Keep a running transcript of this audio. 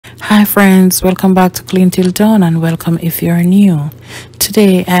Hi friends, welcome back to Clean Till Dawn and welcome if you're new.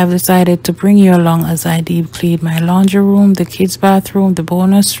 Today I have decided to bring you along as I deep clean my laundry room, the kids bathroom, the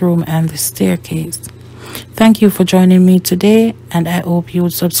bonus room and the staircase. Thank you for joining me today and I hope you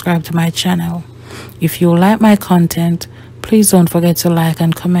would subscribe to my channel. If you like my content, please don't forget to like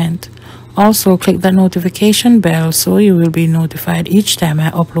and comment. Also click that notification bell so you will be notified each time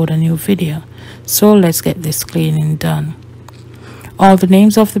I upload a new video. So let's get this cleaning done. All the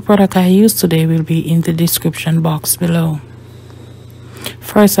names of the product I use today will be in the description box below.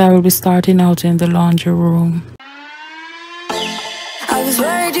 First, I will be starting out in the laundry room. I was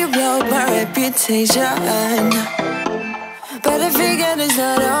worried you blow my reputation, but I figured it's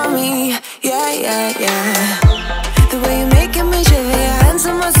not on me. Yeah. The way you're making me shiver, your hands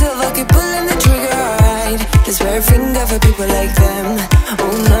on myself, I keep pulling the trigger, alright. Just wear a finger for people like them.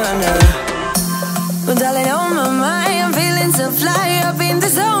 Oh, no. Well, darling, on my mind, I'm feeling so fly up in the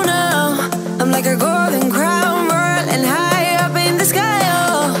zone now. I'm like a golden crown, whirling high up in the sky,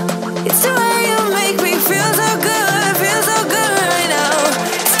 oh. It's the way you make me feel so good right now.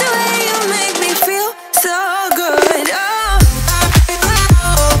 It's the way you make me feel so good, oh.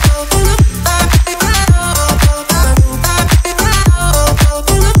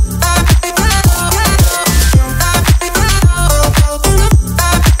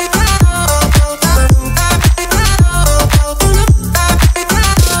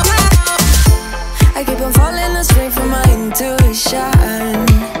 I keep on falling astray from my intuition,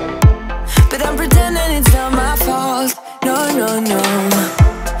 but I'm pretending it's not my fault. No.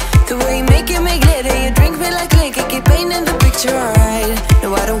 The way you make it glitter, you drink me like liquor, keep painting the picture, alright.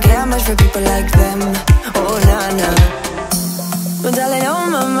 No, I don't care much for people like them. Oh, no. Well, darling,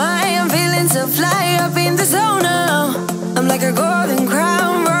 on my mind, I'm feeling so fly up in the zone now. I'm like a golden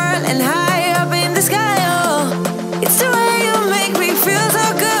crown, whirling high up in the sky, oh. It's the way you make me feel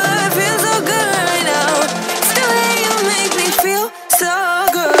so good right now. It's the way you make me feel so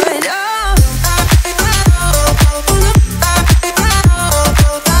good, oh.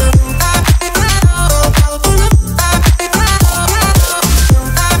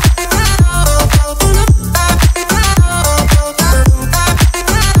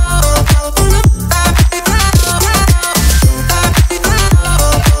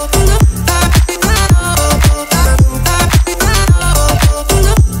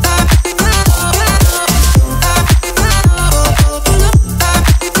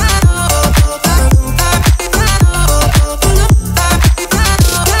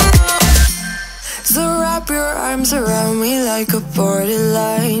 Around me like a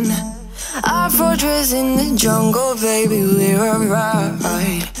borderline, our fortress in the jungle, baby, we're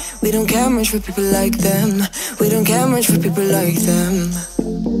alright. We don't care much for people like them. We don't care much for people like them.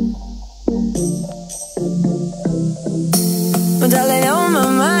 But darling, on my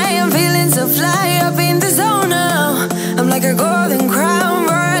mind, I'm feeling so fly up in the zone now. I'm like a golden crown,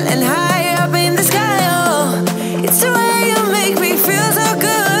 whirling high up in the sky, oh. It's the way you make me feel so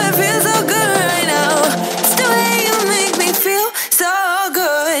good right now. It's the way you make me feel so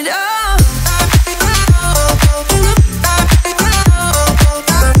good, oh.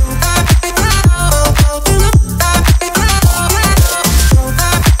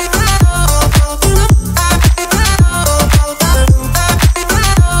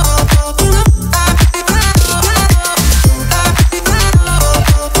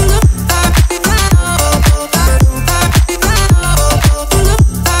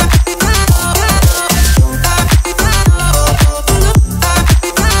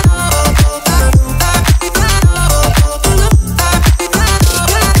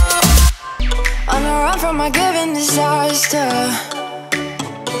 My given disaster,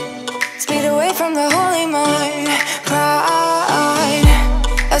 speed away from the holy mind, pride.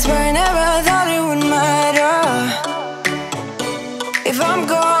 I swear I never thought it would matter if I'm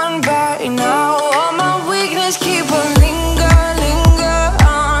gone by now. All my weakness keep on linger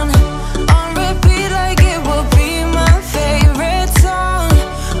on repeat like it will be my favorite song.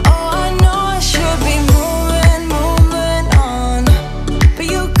 Oh, I know I should be moving on, but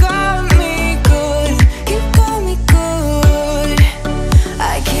you got me good.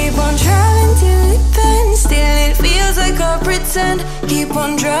 Pretend, keep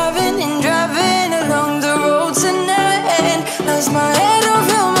on driving along the road tonight. Lost my head, don't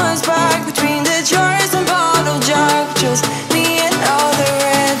feel my spark between the jars and bottle jack. Just me and all the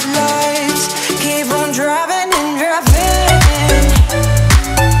red lights. Keep on driving.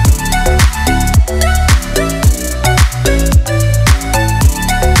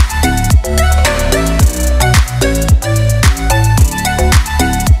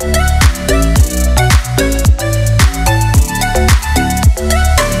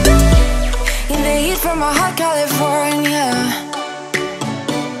 my hot California.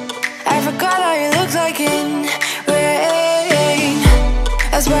 I forgot how you looked like in rain.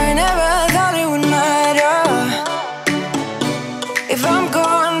 I swear I never thought it would matter if I'm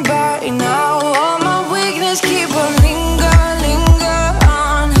gone by now. All my weakness keep on linger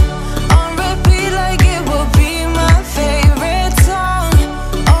on repeat like it will be my favorite song.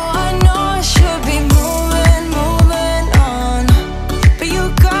 Oh, I know I should be moving on, but you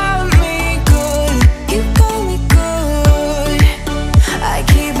got me good, you got me good. I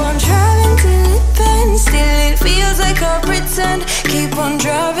keep on driving till it bends, still it feels like I pretend. Keep on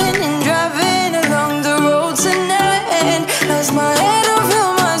driving and driving along the road to end. Lost my head over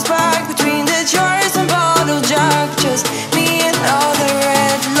my back between the jars and bottle jack. Just me and all the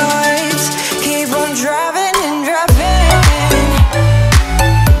red lights. Keep on driving and driving.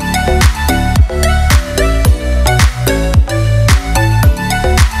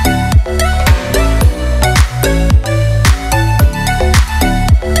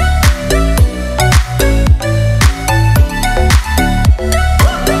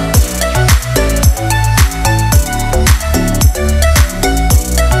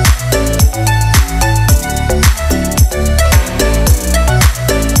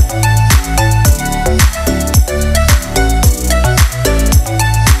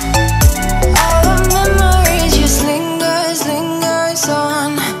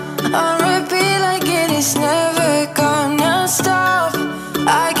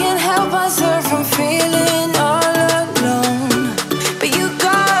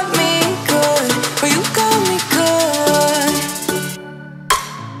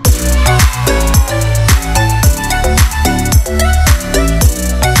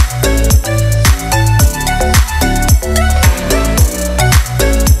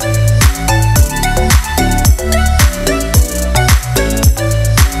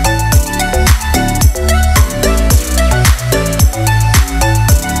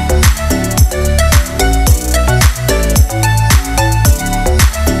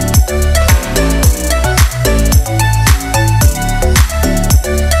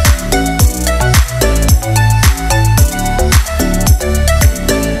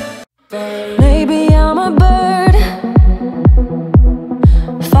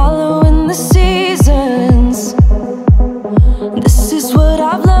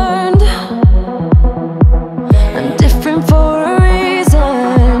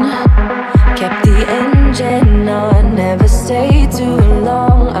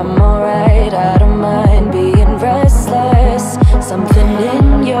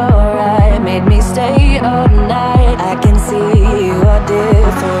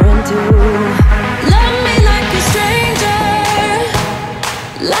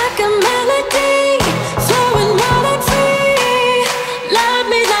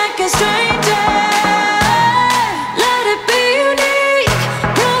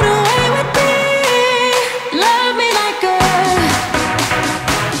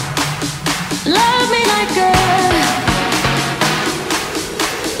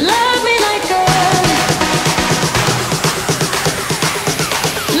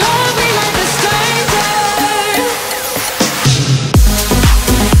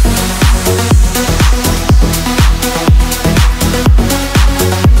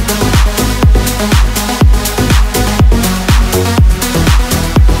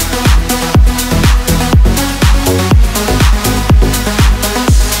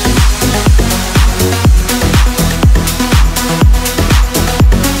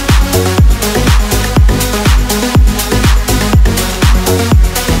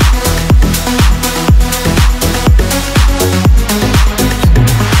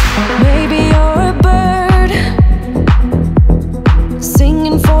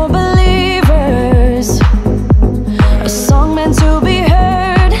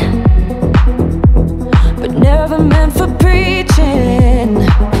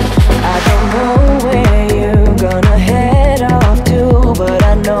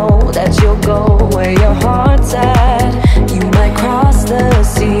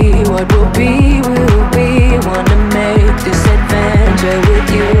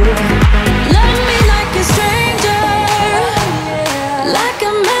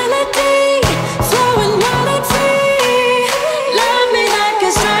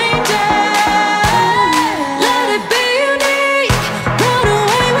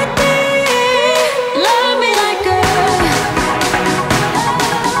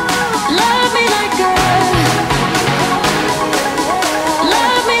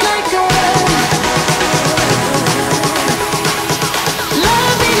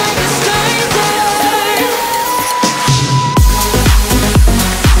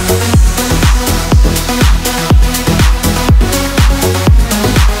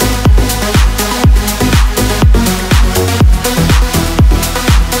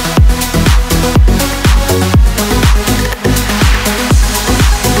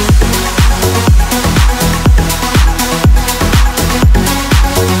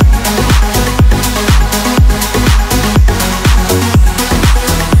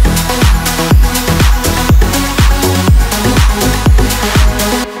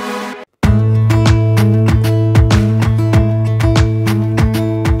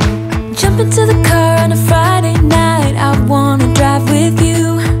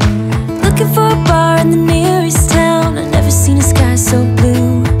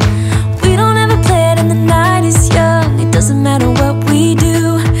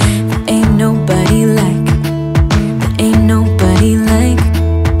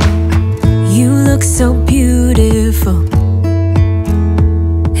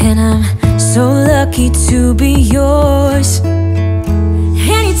 lucky to be yours.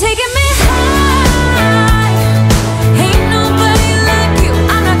 And you're taking me high. Ain't nobody like you.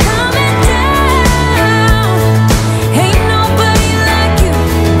 I'm not coming down. Ain't nobody like you.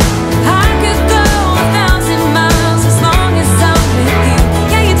 I could go 1,000 miles as long as I'm with you.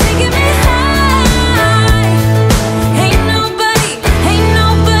 Yeah, you're taking me high. Ain't nobody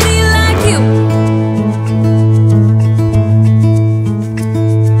like you.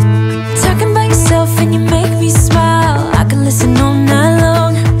 Talking about yourself and you make me smile. I can listen all night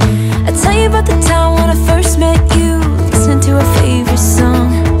long. I tell you about the time when I first met you, listening to our favorite song.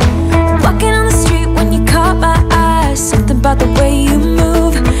 Walking on the street when you caught my eye. Something about the way you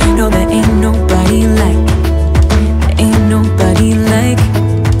move. No, there ain't nobody like. There ain't nobody like.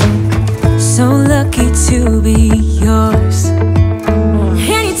 So lucky to be yours.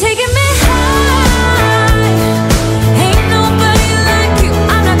 And you're taking me high. Ain't nobody like you.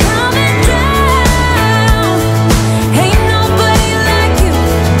 I'm not coming down. Ain't nobody like you.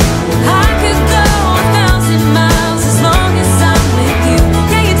 I could go 1,000 miles as long as I'm with you.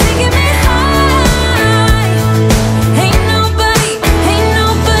 Yeah, you're taking me high. Ain't nobody like you. Ain't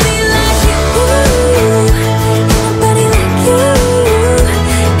nobody like you. Ain't nobody like you.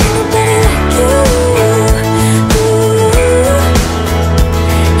 Ain't nobody like you.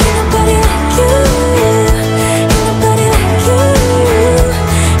 Ain't nobody like you.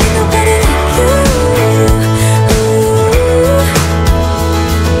 Ain't nobody like you.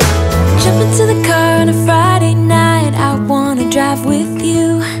 Jump into the car on a Friday night. I wanna drive with you.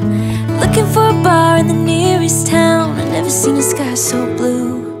 Looking for a bar in the nearest town. I've never seen a sky so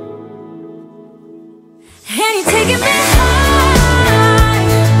blue. And you're taking me high.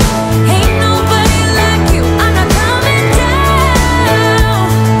 Ain't nobody like you. I'm not coming down.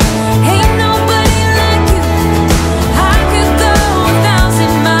 Ain't nobody like you. I could go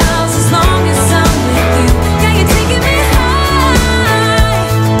 1,000 miles as long as I'm with you. Yeah, you're taking me high.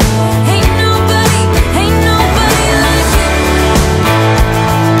 Ain't nobody like you. Ain't nobody like you.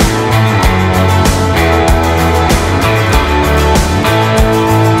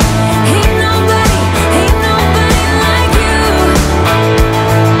 Ain't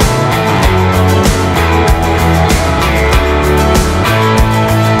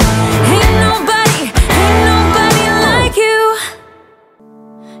nobody like you.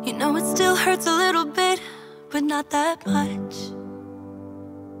 You know it still hurts a little bit, but not that much.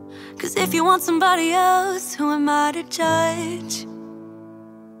 'Cause if you want somebody else, who am I to judge?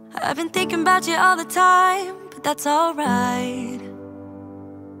 I've been thinking about you all the time, but that's alright.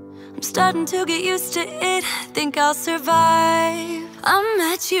 I'm starting to get used to it, think I'll survive. I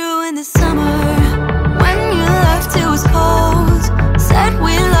met you in the summer, when you left it was cold. Said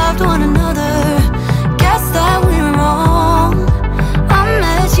we loved one another, guess that we were wrong. I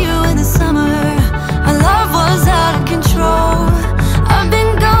met you in the summer, our love was out of control. I've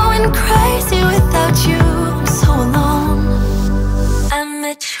been going crazy without you, I'm so alone. I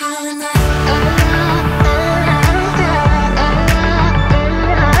met you in the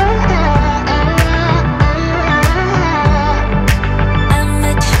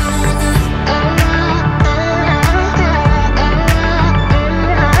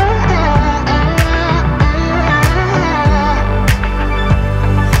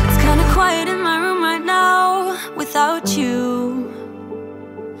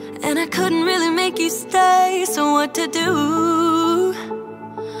so what to do?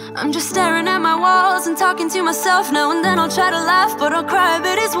 I'm just staring at my walls and talking to myself. Now and then I'll try to laugh, but I'll cry a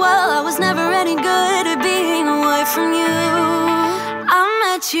bit as well. I was never any good at being away from you. I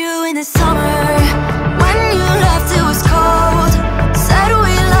met you in the summer, when you left it was cold. Said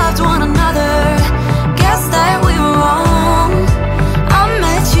we loved one another, guess that we were wrong. I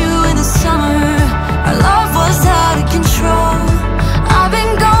met you in the summer, our love was out of control. I've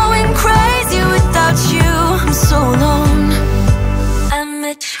been going crazy without you, I'm so alone. I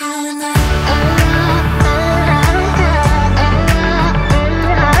met you in the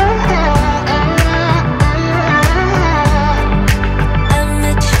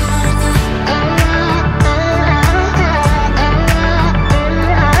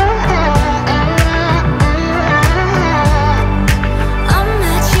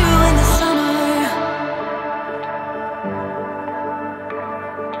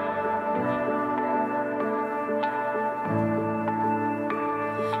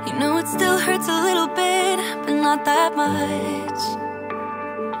You know it still hurts a little bit, but not that much.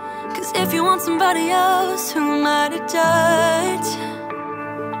 'Cause if you want somebody else, who am I to judge?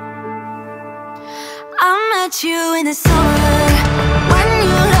 I met you in the summer, when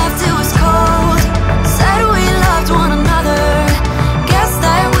you left it was cold. Said we loved one another, guess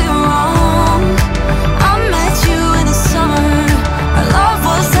that we were wrong.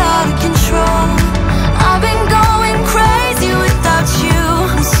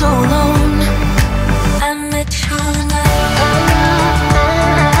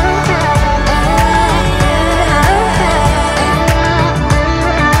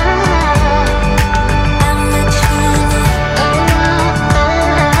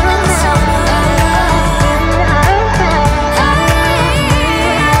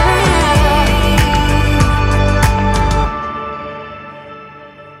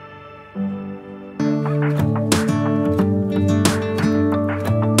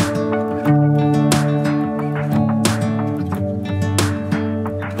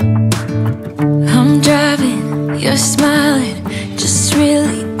 You're smiling, just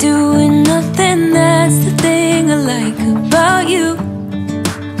really doing nothing. That's the thing I like about you.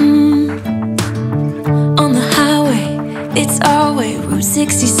 On the highway, it's our way, Route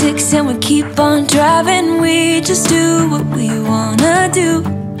 66, and we keep on driving. We just do what we wanna do.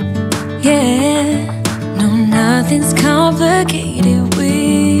 Yeah, no, nothing's complicated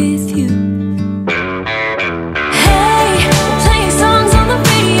with you. Hey, playing songs on the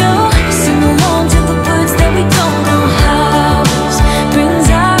radio, sing along to the words that we don't know how. Brings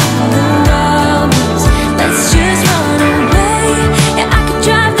out the wildness. Let's just run away. Yeah, I could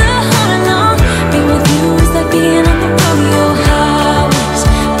drive the whole along. Being with you is like being on the rodeo highways.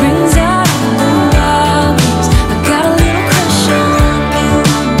 Brings out the wildness. I got a little crush on you.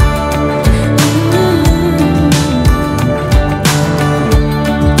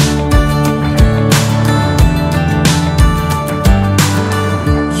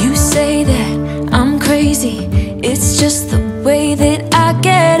 You say that I'm crazy. It's just the way that I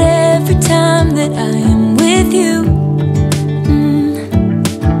get every time that I am with you.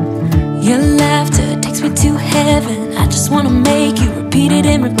 Your laughter takes me to heaven. I just wanna make you repeat it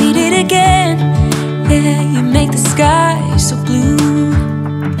and repeat it again. Yeah, you make the sky so blue.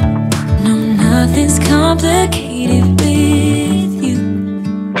 No, nothing's complicated with you.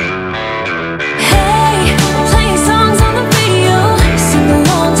 Hey, playing songs on the radio, sing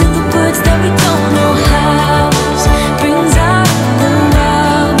along to the words that we don't know how. Brings out the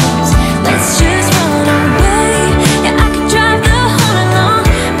wildness. Let's just run away. Yeah, I could drive the whole along.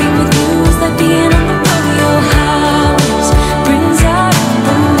 Being with you is like being on the rodeo highways. Brings out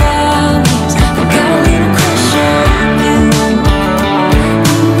the wildness. I got a little crush on you.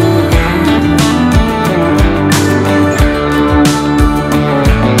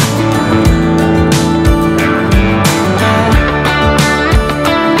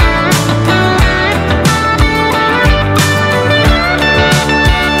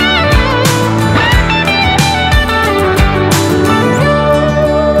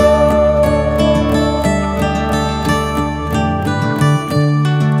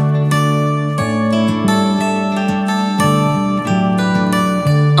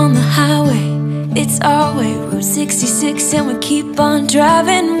 On the highway, it's our way, Route 66, and we keep on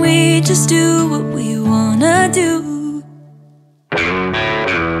driving. We just do what we wanna do.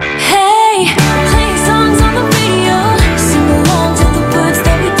 Hey, playing songs on the radio, sing along to the words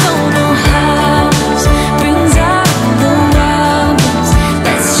that we don't know how. Brings out the wildness.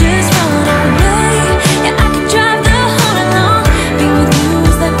 Let's just run away. Yeah, I could drive the whole along. Being with you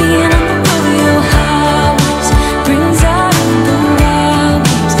is like being on the rodeo highways. Brings out the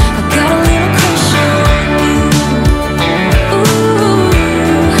wildness. I got a little crush on you. Ooh, I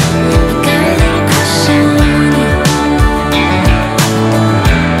got a little crush on you. I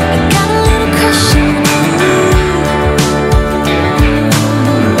got a little crush on you.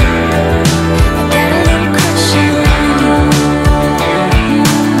 I got a little crush on you.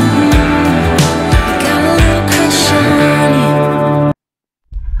 I got a little crush on you.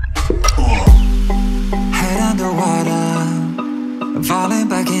 Head underwater, I'm falling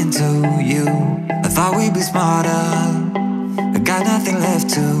back into you. I thought we'd be smarter, I got nothing left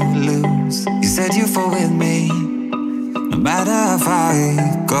to lose. You said you fall with me, no matter how far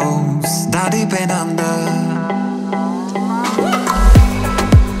it goes. Down deep and under,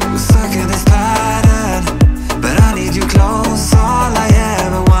 we're stuck in this pattern, but I need you close. All I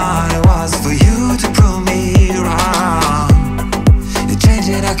ever wanted was for you to prove me wrong. You're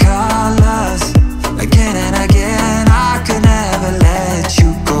changing our colors again and again. I could never let you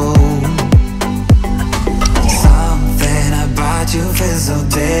go. Something about you feels so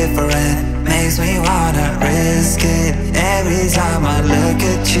different, makes me wanna risk it. Every time I look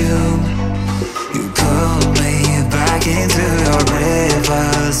at you, you pull me back into your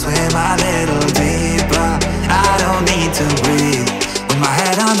river. Swim a little deeper, I don't need to breathe with my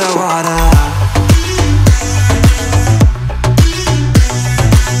head underwater.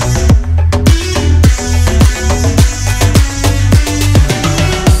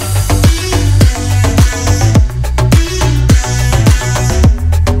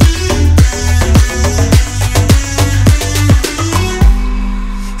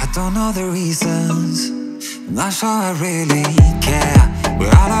 I don't know the reasons, I'm not sure I really care.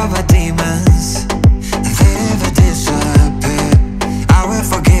 We're all of our demons, and they never disappear. I will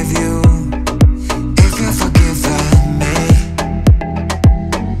forgive you if you've forgiven me.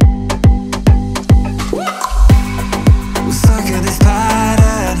 We're stuck in this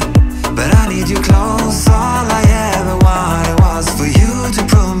pattern, but I need you close. All I ever wanted was for you to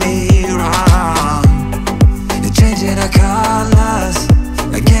prove me wrong. You're changing our colors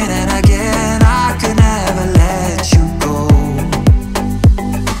again and again. I could never let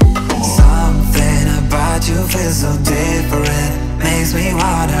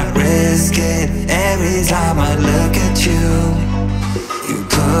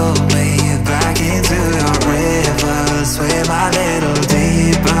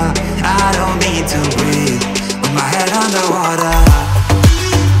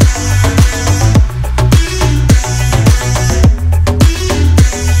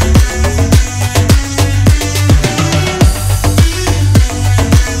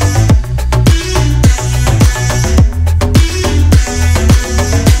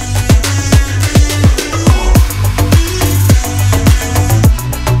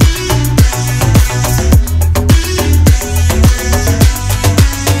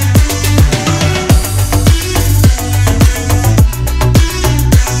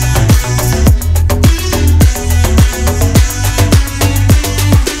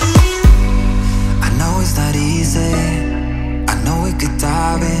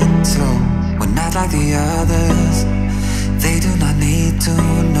like the others. They do not need to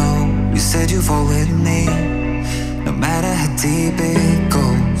know. You said you fall with me, no matter how deep it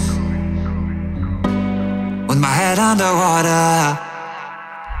goes. With my head underwater.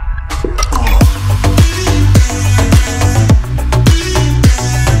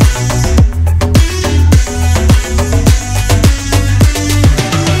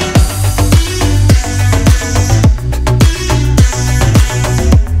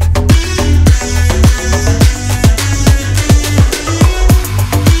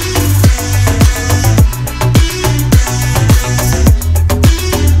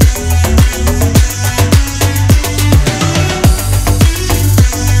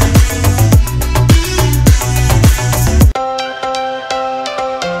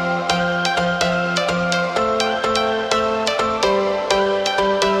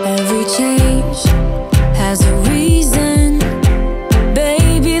 Every change has a reason.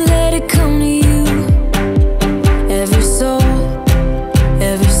 Baby, let it come to you. Every soul,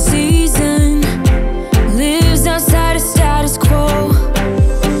 every season lives outside of status quo.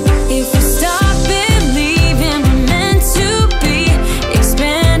 If we stop believing we're meant to be,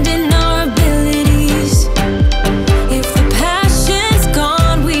 expanding our abilities. If the passion's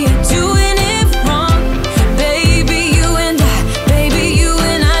gone, we are doing it wrong. Baby, you and I, baby, you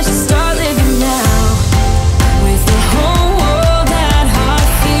and I should start living now. With the whole world at our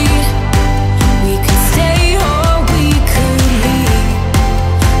feet, we could stay or we could leave.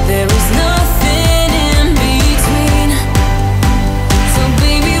 There is nothing in between. So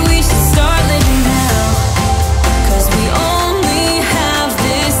baby, we should start living now. 'Cause we only have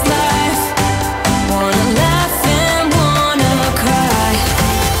this life. Wanna laugh and wanna cry.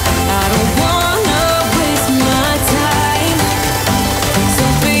 I don't wanna waste my time. So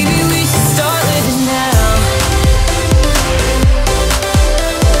baby, we should start living now.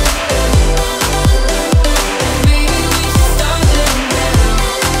 Baby, we should start living now.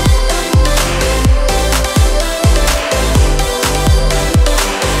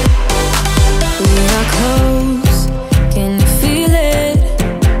 We are close, can you feel it?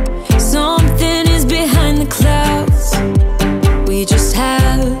 Something is behind the clouds. We just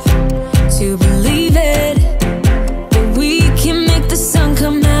have to believe it, that we can make the sun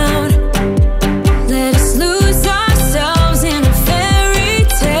come out. Let us lose ourselves in a fairy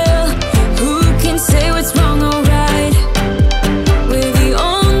tale. Who can say what's wrong or right? We're the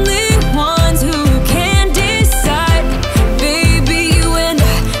only ones who can decide. Baby, you and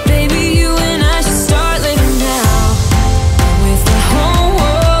I, baby, you and I should start living now. With the whole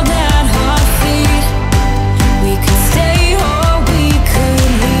world at our feet, we could stay or we could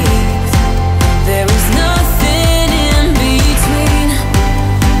leave. There is nothing in between.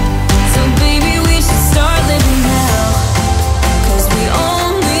 So baby, we should start living now. 'Cause we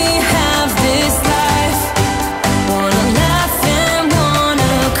only have this life. Wanna laugh and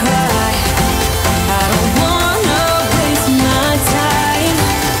wanna cry. I don't wanna waste my time.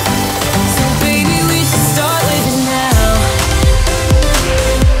 So baby, we should start living now.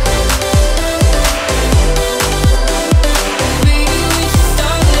 Baby, we should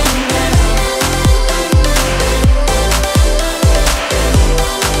start living now.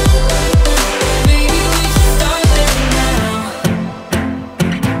 Baby, we should start living now.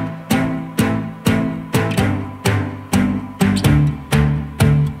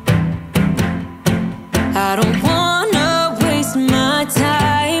 I don't wanna waste my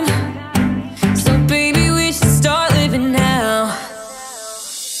time. So baby, we should start living now.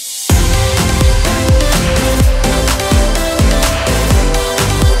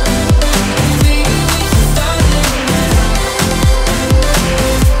 Baby, we should start living now.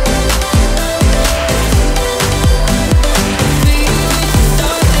 Baby, we should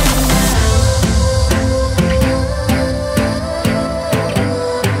start living now.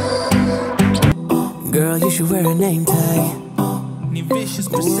 Girl, you should wear a name tag. Ni vicious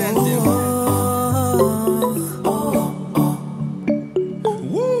presenter.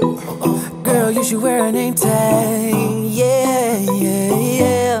 Girl, you should wear a name tag. Yeah, yeah,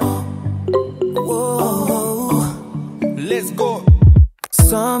 yeah. Whoa. Let's go.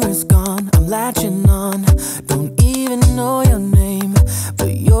 Summer's gone, I'm latching on. Don't even know your name,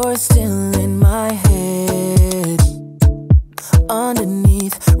 but you're still in my head.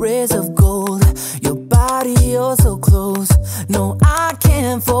 Underneath rays of gold, your body oh so close. No, I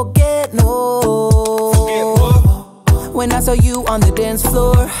can't forget, no. When I saw you on the dance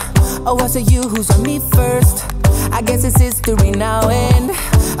floor, oh, I saw you who saw me first. I guess it's history now and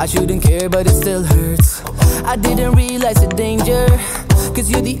I shouldn't care, but it still hurts. I didn't realize the danger, 'cause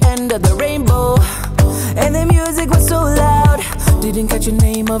you're the end of the rainbow. And the music was so loud, didn't catch your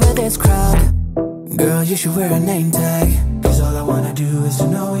name over this crowd. Girl, you should wear a name tag, 'cause all I wanna do is to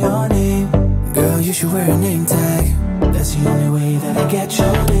know your name. Girl, you should wear a name tag. That's the only way that I get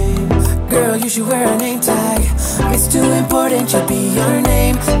your name. Girl, you should wear a name tag. It's too important to be your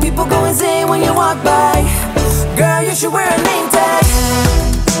name. People go insane when you walk by. Girl, you should wear a name tag.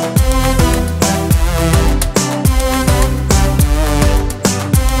 Girl, you should wear a name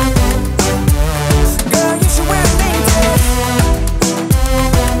tag. Girl, you should wear a name tag.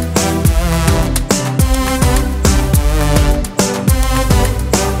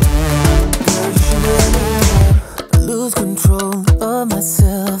 I lose control of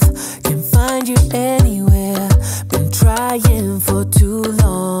myself. Can't find you anywhere. Been trying for too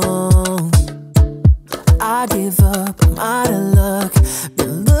long. I give up, I'm out of luck.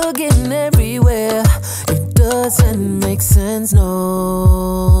 Been looking everywhere. It doesn't make sense,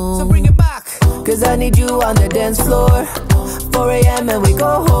 no. So bring it back, 'cause I need you on the dance floor. 4 a.m. and we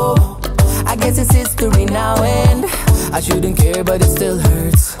go home. I guess it's history now and I shouldn't care, but it still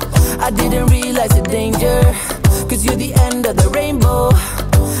hurts. I didn't realize the danger, 'cause you're the end of the rainbow.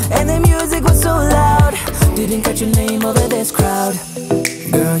 And the music was so loud, didn't catch your name over this crowd.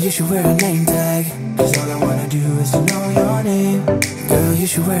 Girl, you should wear a name tag, 'cause all I wanna do is to know your name. Girl, you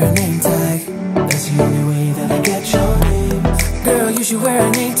should wear a name tag. That's the only way that I get your name. Girl, you should wear a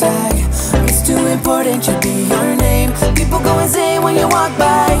name tag. It's too important to be your name. People go insane when you walk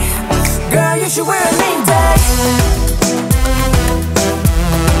by. Girl, you should wear a name tag.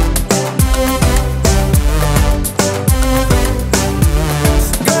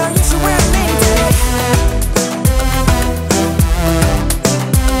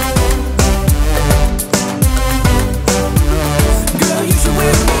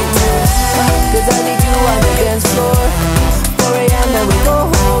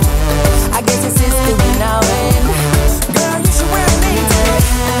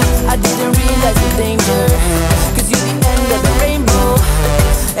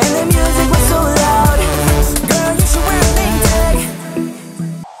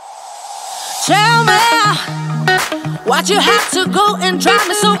 Why'd you have to go and drive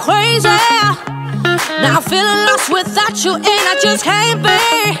me so crazy? Now I'm feeling lost without you, and I just can't be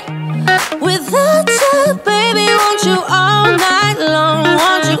without you, baby. Want you all night long,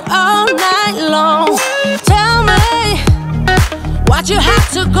 want you all night long. Tell me, why'd you have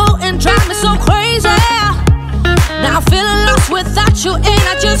to go and drive me so crazy? Now I'm feeling lost without you, and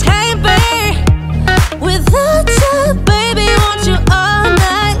I just can't be without you, baby. Want you all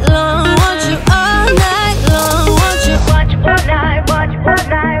night long, want you all night long, want you all night, watch all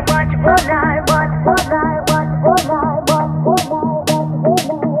night, watch all night, watch all night, watch all night, watch all night, watch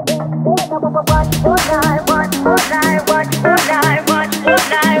all night, watch all night, watch all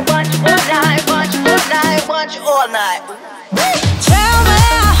night, watch all night, watch all night, watch all night. Tell me,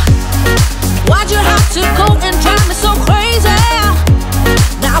 why'd you have to go and drive me so crazy?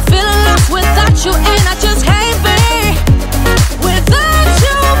 Now I'm feeling lost without you, and I just can't be without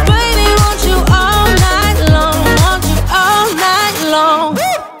you, baby. Want you all night long, want you all night long.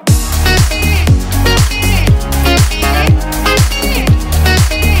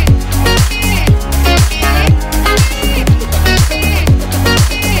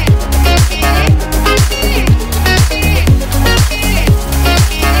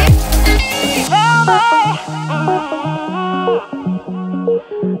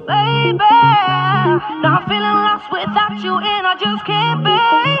 Now I'm feeling lost without you, and I just can't be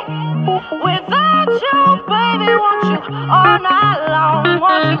without you, baby. Want you all night long,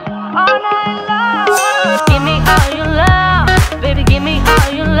 want you all night long. Give me all your love, baby. Give me all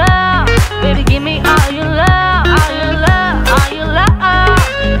your love, baby. Give me all your love, all your love, all your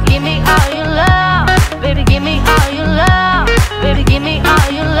love. Give me all your love, baby. Give me all your love, baby. Give me all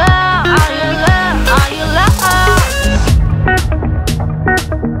your love, all your love, all your love.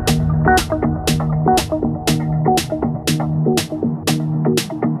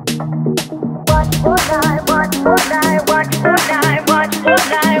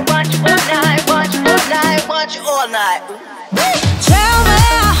 All night. Tell me,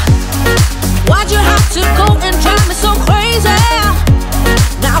 why'd you have to go and drive me so crazy?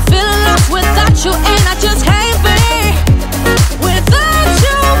 Now I'm feeling lost without you, and I just can't be without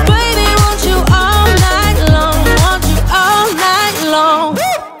you, baby. Want you all night long, want you all night long.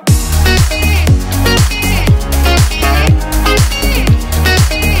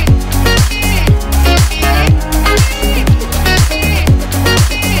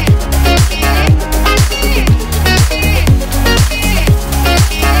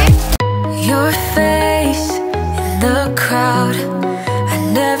 Your face in the crowd, I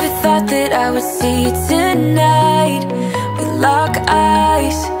never thought that I would see you tonight. We lock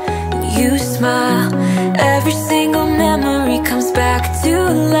eyes and you smile,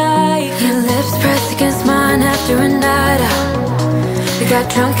 alive. Your lips pressed against mine after a night out. We got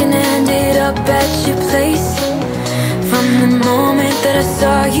drunk and ended up at your place. From the moment that I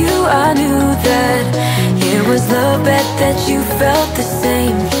saw you, I knew that it was love, bet that you felt the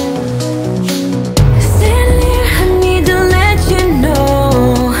same. Standing here, I need to let you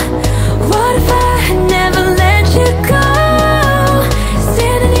know, what if I had never let you go?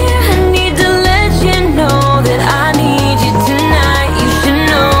 Standing here, I need to let you know that I need you tonight. You should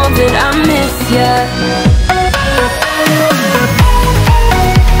know that I miss you.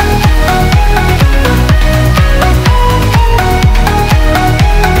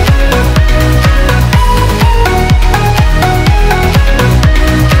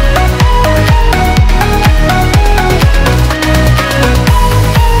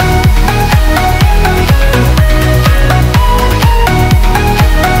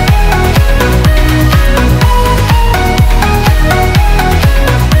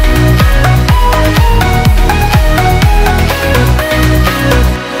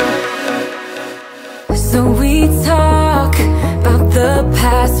 So we talk about the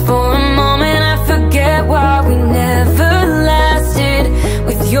past for a moment. I forget why we never lasted.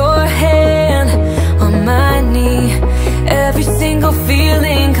 With your hand on my knee, every single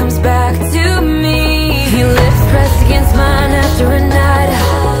feeling comes back to me. Your lips pressed against mine after a night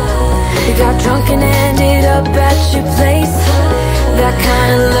out. We got drunk and ended up at your place. That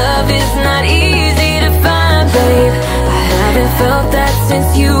kind of love is not easy to find, babe. I haven't felt that since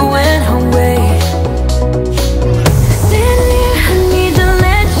you went away.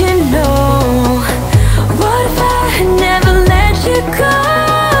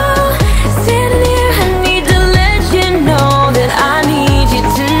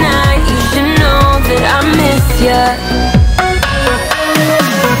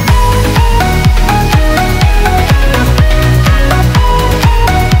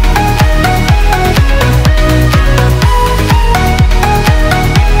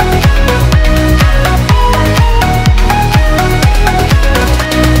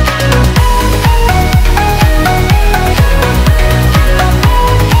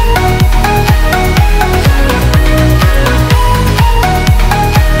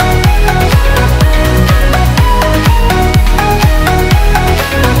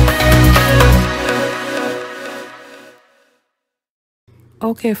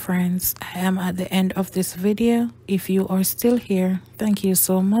 Okay friends, I am at the end of this video. If you are still here, thank you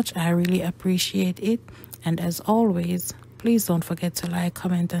so much. I really appreciate it. And as always, please don't forget to like,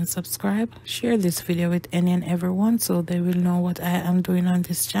 comment and subscribe. Share this video with any and everyone so they will know what I am doing on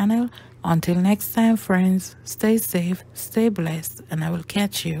this channel. Until next time friends, stay safe, stay blessed, and I will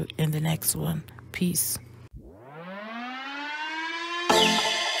catch you in the next one. Peace.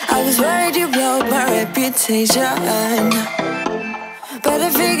 I was worried you blow my reputation, but I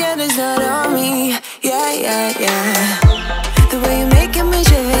figured it's not on me. Yeah. The way you're making me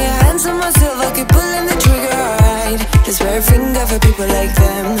shiver, your hands on myself, I keep pulling the trigger, alright. Just wear a finger for people like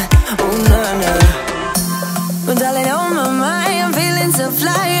them. Oh, no. Well, darling, on my mind, I'm feeling so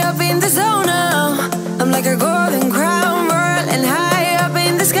fly up in the zone now. I'm like a golden crown, whirling high up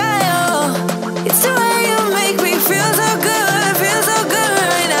in the sky, oh. It's the way you make me feel so good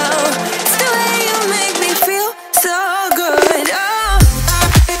right now. It's the way you make me feel so good, oh.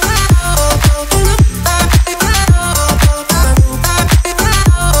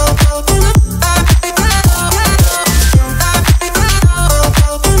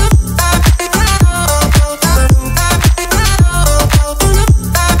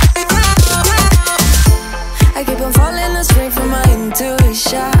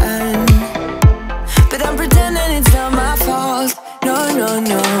 But I'm pretending it's not my fault. No.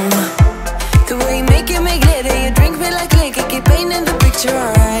 The way you make glitter, you drink me like liquor, keep painting the picture,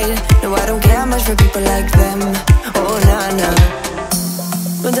 alright. No, I don't care much for people like them. Oh, no.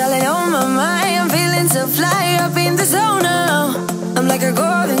 Well, darling, on my mind, I'm feeling so fly up in the zone now. I'm like a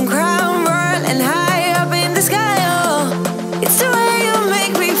golden crown, whirling high up in the sky, oh. It's the way you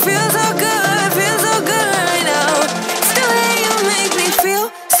make me feel so good right now. It's the way you make me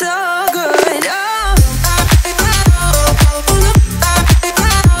feel so good, oh.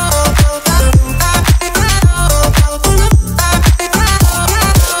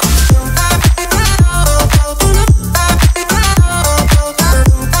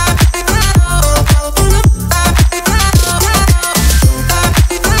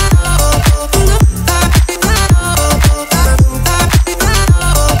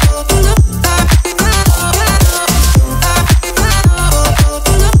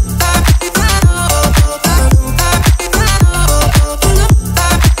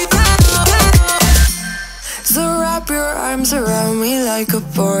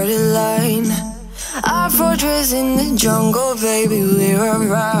 lions in the jungle, baby, we're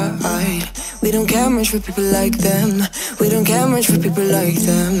alright. We don't care much for people like them. We don't care much for people like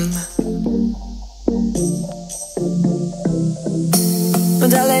them.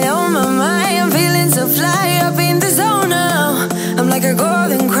 But darling, on my mind, I'm feeling so fly.